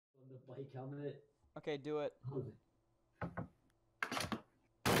Like helmet. Okay, do it.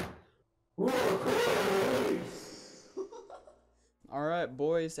 Alright,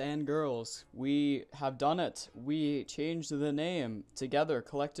 boys and girls, we have done it. We changed the name together,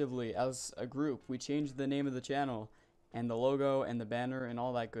 collectively, as a group. We changed the name of the channel, and the logo, and the banner, and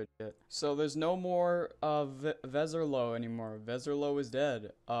all that good shit. So there's no more Vezerlo anymore. Vezerlo is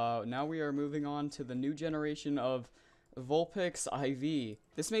dead. Now we are moving on to the new generation of Vulpix IV.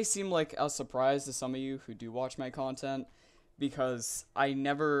 This may seem like a surprise to some of you who do watch my content, because I've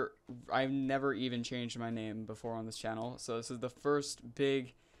never even changed my name before on this channel, so this is the first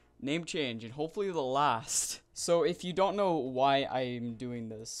big name change, and hopefully the last. So if you don't know why I'm doing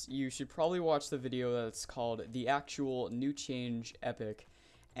this, you should probably watch the video that's called The Actual New Change Epic,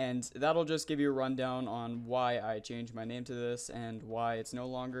 and that'll just give you a rundown on why I changed my name to this, and why it's no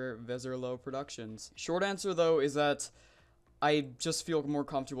longer Vezerlo Productions. Short answer though is that I just feel more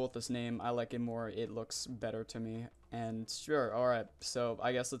comfortable with this name. I like it more. It looks better to me. And sure, alright. So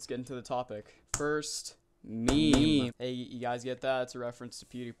I guess let's get into the topic. First, meme. Hey, you guys get that? It's a reference to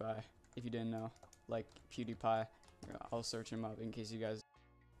PewDiePie. If you didn't know. Like, PewDiePie. I'll search him up in case you guys...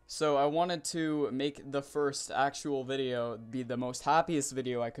 So I wanted to make the first actual video be the most happiest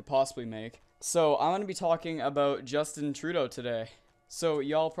video I could possibly make. So I'm going to be talking about Justin Trudeau today. So,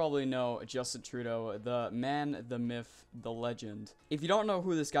 y'all probably know Justin Trudeau, the man, the myth, the legend. If you don't know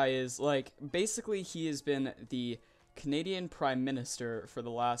who this guy is, like, basically he has been the Canadian Prime Minister for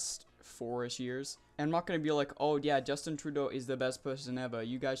the last 4-ish years. And I'm not gonna be like, oh yeah, Justin Trudeau is the best person ever,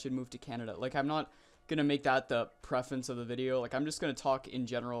 you guys should move to Canada. Like, I'm not gonna make that the preference of the video. Like, I'm just gonna talk in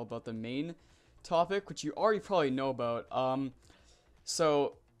general about the main topic, which you already probably know about.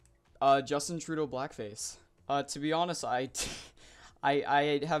 Justin Trudeau blackface. To be honest, I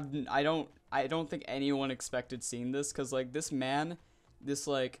don't think anyone expected seeing this, because like this man, this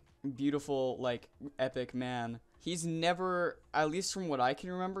like beautiful like epic man, he's never, at least from what I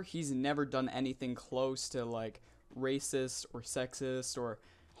can remember, he's never done anything close to like racist or sexist or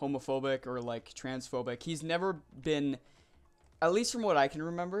homophobic or like transphobic. He's never been, at least from what I can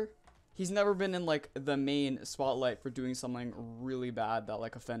remember, he's never been in like the main spotlight for doing something really bad that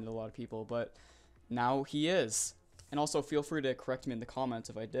like offended a lot of people, but now he is. And also, feel free to correct me in the comments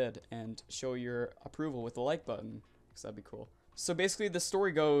if I did, and show your approval with the like button, because that'd be cool. So basically, the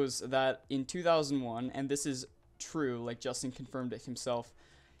story goes that in 2001, and this is true, like Justin confirmed it himself,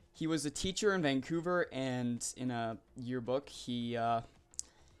 he was a teacher in Vancouver, and in a yearbook, he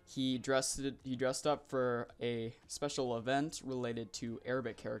dressed up for a special event related to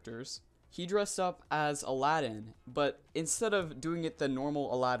Arabic characters. He dressed up as Aladdin, but instead of doing it the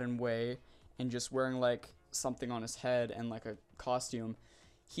normal Aladdin way, and just wearing like something on his head and like a costume,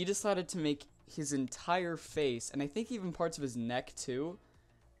 he decided to make his entire face, and I think even parts of his neck too,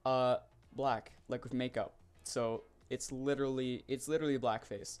 black, like with makeup. So it's literally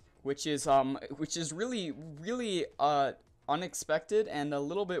blackface, which is really unexpected and a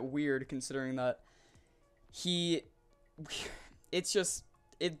little bit weird, considering that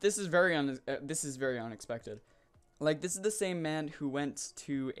this is very unexpected. Like, this is the same man who went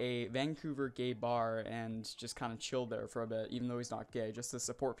to a Vancouver gay bar and just kind of chilled there for a bit, even though he's not gay, just to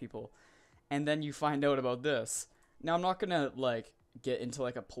support people. And then you find out about this. Now, I'm not gonna, like, get into,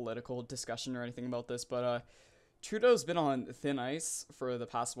 like, a political discussion or anything about this, but, Trudeau's been on thin ice for the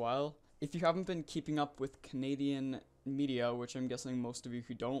past while. If you haven't been keeping up with Canadian media, which I'm guessing most of you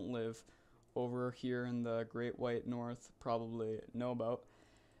who don't live over here in the Great White North probably know about,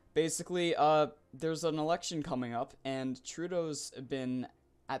 basically, there's an election coming up, and Trudeau's been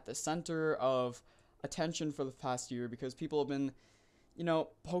at the center of attention for the past year because people have been, you know,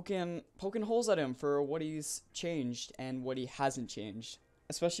 poking holes at him for what he's changed and what he hasn't changed.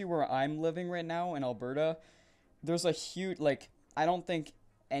 Especially where I'm living right now in Alberta, there's a huge, like, I don't think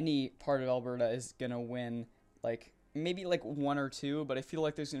any part of Alberta is gonna win, like, maybe like 1 or 2, but I feel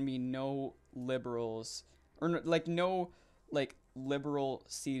like there's gonna be no liberals, or like no, like, liberal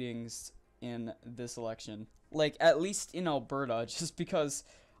seatings in this election, like at least in Alberta, just because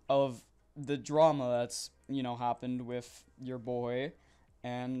of the drama that's, you know, happened with your boy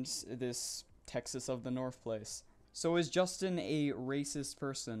and this Texas of the North place. So is Justin a racist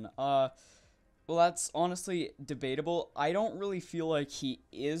person? Well, that's honestly debatable. I don't really feel like he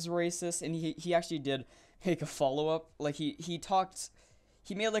is racist, and he actually did make a follow-up. Like, he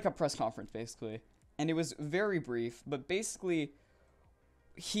made like a press conference basically, and it was very brief, but basically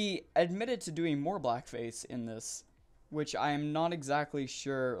he admitted to doing more blackface in this, which I am not exactly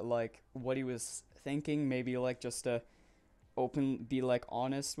sure, like, what he was thinking. Maybe, like, just to be, like,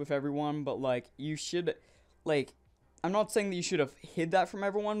 honest with everyone, but, like, you should, like, I'm not saying that you should have hid that from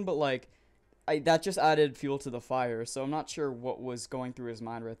everyone, but like, that just added fuel to the fire. So I'm not sure what was going through his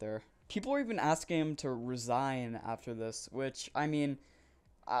mind right there. People are even asking him to resign after this, which, I mean,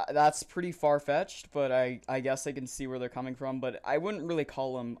 that's pretty far-fetched, but I guess I can see where they're coming from, but I wouldn't really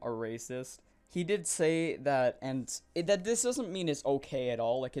call him a racist. He did say that, that this doesn't mean it's okay at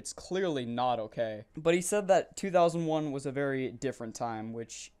all, like, it's clearly not okay. But he said that 2001 was a very different time,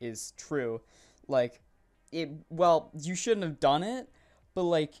 which is true. Like, well, you shouldn't have done it, but,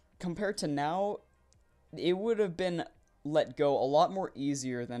 like, compared to now, it would have been let go a lot more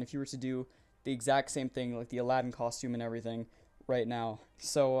easier than if you were to do the exact same thing, like the Aladdin costume and everything, right now.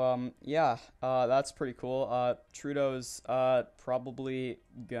 So, yeah, that's pretty cool. Trudeau's, probably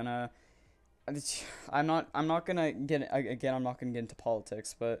gonna, I'm not gonna get, again, I'm not gonna get into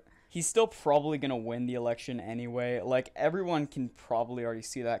politics, but he's still probably gonna win the election anyway. Like, everyone can probably already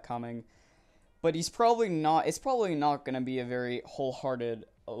see that coming, but it's probably not gonna be a very wholehearted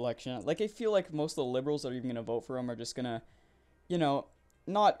election. Like, I feel like most of the liberals that are even gonna vote for him are just gonna, you know,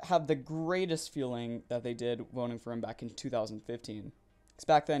 not have the greatest feeling that they did voting for him back in 2015. Because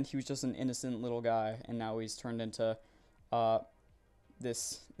back then he was just an innocent little guy, and now he's turned into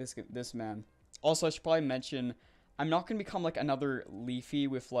this man. Also, I should probably mention, I'm not gonna become like another Leafy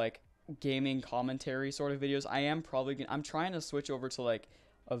with like gaming commentary sort of videos. I'm trying to switch over to like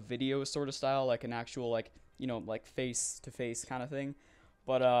a video sort of style, like an actual like, you know, like face to face kind of thing.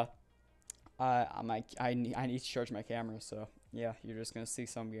 But I need to charge my camera, so yeah, you're just gonna see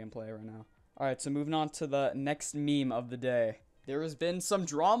some gameplay right now. Alright, so moving on to the next meme of the day. There has been some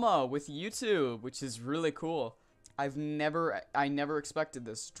drama with YouTube, which is really cool. I never expected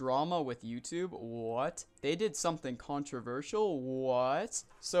this. Drama with YouTube? What? They did something controversial? What?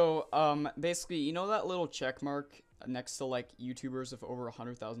 So, basically, you know that little check mark next to, like, YouTubers of over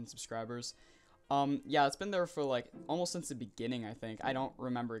 100,000 subscribers? Yeah, it's been there for, like, almost since the beginning, I think. I don't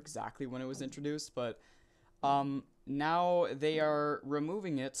remember exactly when it was introduced, but, now they are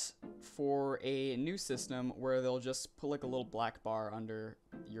removing it for a new system where they'll just put, like, a little black bar under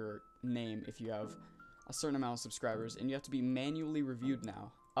your name if you have a certain amount of subscribers, and you have to be manually reviewed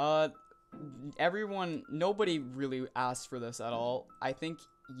now. Nobody really asked for this at all. I think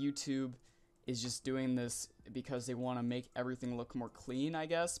YouTube is just doing this because they want to make everything look more clean, I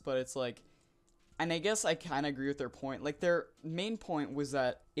guess, but it's like, and I guess I kind of agree with their point. Like, their main point was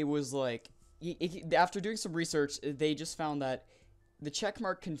that it was like, after doing some research, they just found that the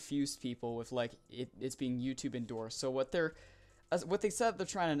checkmark confused people with like it's being YouTube endorsed. So what they said they're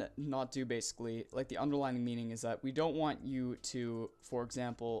trying to not do, basically, like the underlying meaning is that we don't want you to, for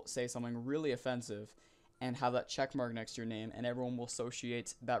example, say something really offensive and have that checkmark next to your name, and everyone will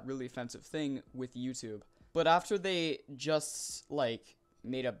associate that really offensive thing with YouTube. But after they just like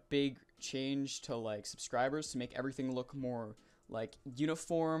made a big change to like subscribers to make everything look more like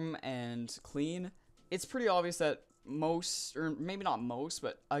uniform and clean, it's pretty obvious that most, or maybe not most,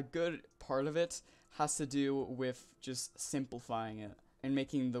 but a good part of it has to do with just simplifying it and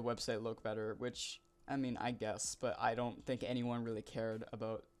making the website look better, which, I mean, I guess, but I don't think anyone really cared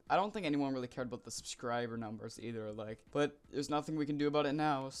about the subscriber numbers either, like, but there's nothing we can do about it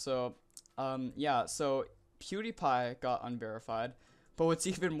now. So yeah, so PewDiePie got unverified, but what's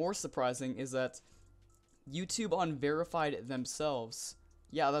even more surprising is that YouTube unverified themselves.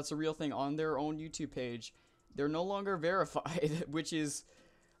 Yeah, that's a real thing. On their own YouTube page, they're no longer verified, which is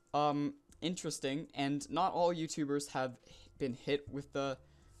interesting. And not all YouTubers have been hit with the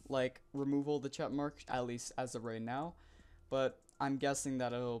like removal of the check mark, at least as of right now, but I'm guessing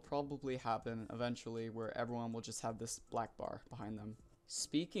that it'll probably happen eventually, where everyone will just have this black bar behind them.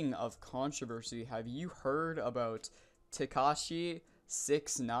 Speaking of controversy, have you heard about Tekashi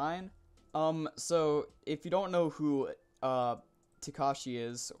 6ix9ine? So if you don't know who Tekashi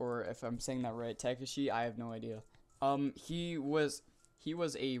is, or if I'm saying that right, Tekashi, I have no idea. He was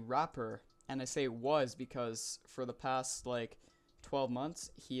a rapper, and I say was because for the past like 12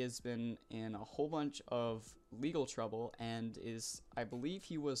 months he has been in a whole bunch of legal trouble, and I believe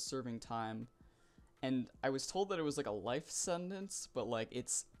he was serving time, and I was told that it was like a life sentence, but like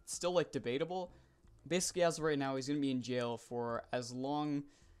it's still like debatable. Basically, as of right now, he's gonna be in jail for as long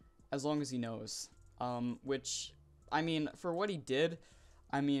as he knows. Which, I mean, for what he did,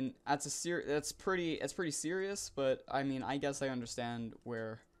 I mean, that's pretty serious, but I mean, I guess I understand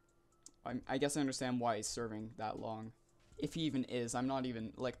why he's serving that long. If he even is, I'm not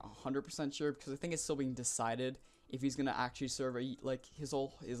even like 100% sure, because I think it's still being decided if he's gonna actually serve his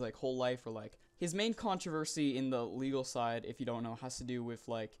whole life, or like his main controversy in the legal side, if you don't know, has to do with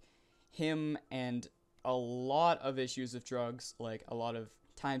like him and a lot of issues with drugs, like a lot of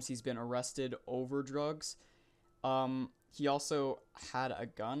times he's been arrested over drugs, He also had a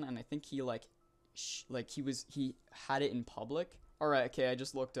gun, and I think he like, he had it in public. All right, okay, I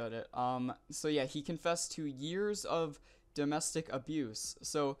just looked at it. So yeah, he confessed to years of domestic abuse.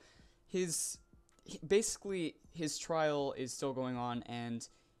 So basically his trial is still going on, and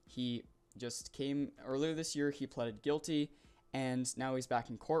he just came earlier this year. He pleaded guilty, and now he's back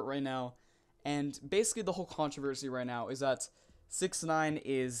in court right now. And basically the whole controversy right now is that 6ix9ine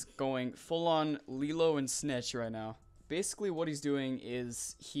is going full on Lilo and Snitch right now. Basically what he's doing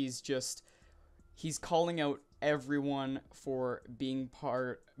is he's calling out everyone for being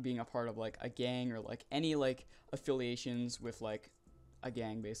a part of like a gang, or like any like affiliations with like a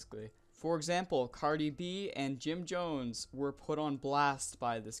gang basically. For example, Cardi B and Jim Jones were put on blast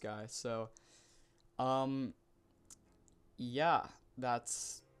by this guy. So yeah,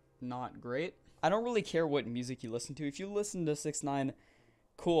 that's not great. I don't really care what music you listen to. If you listen to 6ix9ine,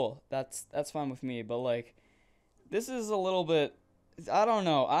 cool. That's fine with me, but like this is a little bit, I don't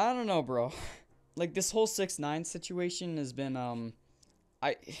know, bro. Like this whole 6ix9ine situation has been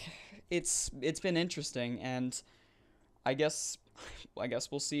it's been interesting, and I guess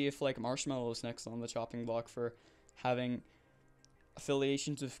we'll see if like Marshmallow's next on the chopping block for having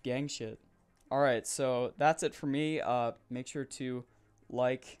affiliations with gang shit. Alright, so that's it for me. Make sure to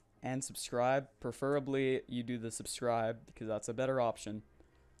like and subscribe. Preferably you do the subscribe, because that's a better option.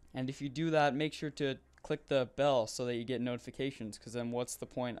 And if you do that, make sure to click the bell so that you get notifications, because then what's the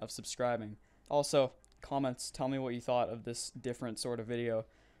point of subscribing? Also, comments, tell me what you thought of this different sort of video.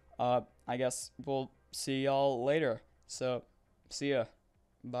 I guess we'll see y'all later. So, see ya.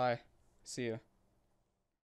 Bye. See ya.